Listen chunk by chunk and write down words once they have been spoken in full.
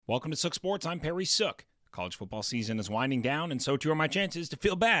Welcome to Sook Sports. I'm Perry Sook. College football season is winding down, and so too are my chances to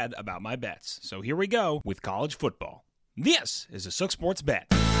feel bad about my bets. So here we go with college football. This is a Sook Sports Bet.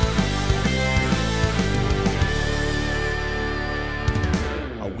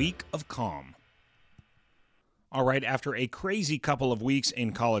 A week of calm. All right, after a crazy couple of weeks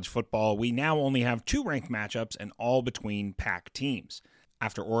in college football, we now only have 2 ranked matchups and all between Pac teams.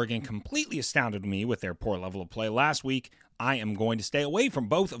 After Oregon completely astounded me with their poor level of play last week, I am going to stay away from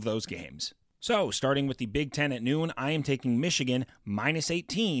both of those games. So, starting with the Big Ten at noon, I am taking Michigan minus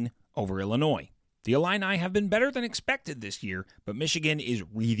 18 over Illinois. The Illini have been better than expected this year, but Michigan is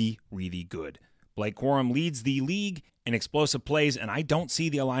really, really good. Blake Corum leads the league in explosive plays, and I don't see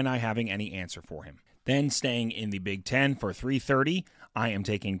the Illini having any answer for him. Then, staying in the Big Ten for 3:30, I am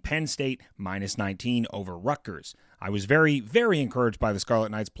taking Penn State minus 19 over Rutgers. I was very, very encouraged by the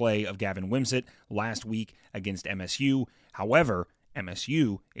Scarlet Knights' play of Gavin Wimsatt last week against MSU. However,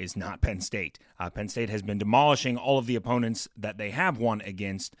 MSU is not Penn State. Penn State has been demolishing all of the opponents that they have won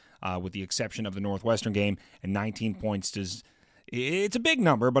against, with the exception of the Northwestern game, and 19 points it's a big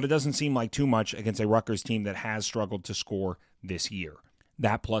number, but it doesn't seem like too much against a Rutgers team that has struggled to score this year.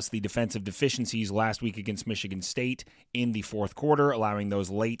 That plus the defensive deficiencies last week against Michigan State in the fourth quarter, allowing those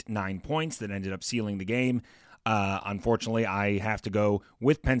late 9 points that ended up sealing the game. Unfortunately, I have to go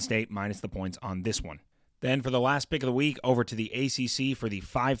with Penn State minus the points on this one. Then for the last pick of the week, over to the ACC for the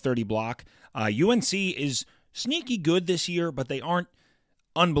 5:30 block. UNC is sneaky good this year, but they aren't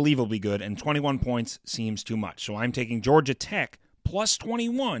unbelievably good, and 21 points seems too much. So I'm taking Georgia Tech plus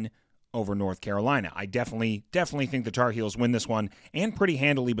 21 over North Carolina. I definitely think the Tar Heels win this one, and pretty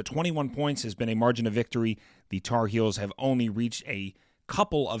handily, but 21 points has been a margin of victory the Tar Heels have only reached a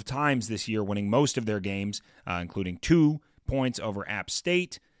couple of times this year, winning most of their games, including 2 points over App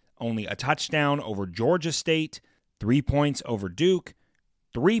State, only a touchdown over Georgia State, 3 points over Duke,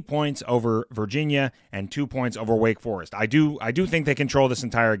 3 points over Virginia, and 2 points over Wake Forest. I do think they control this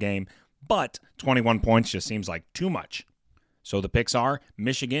entire game, but 21 points just seems like too much. So the picks are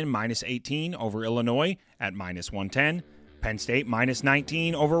Michigan minus 18 over Illinois at minus 110, Penn State minus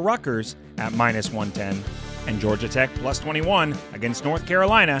 19 over Rutgers at minus 110, and Georgia Tech plus 21 against North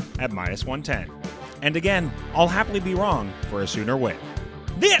Carolina at minus 110. And again, I'll happily be wrong for a Sooner win.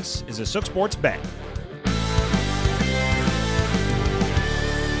 This is a Sook Sports Bet.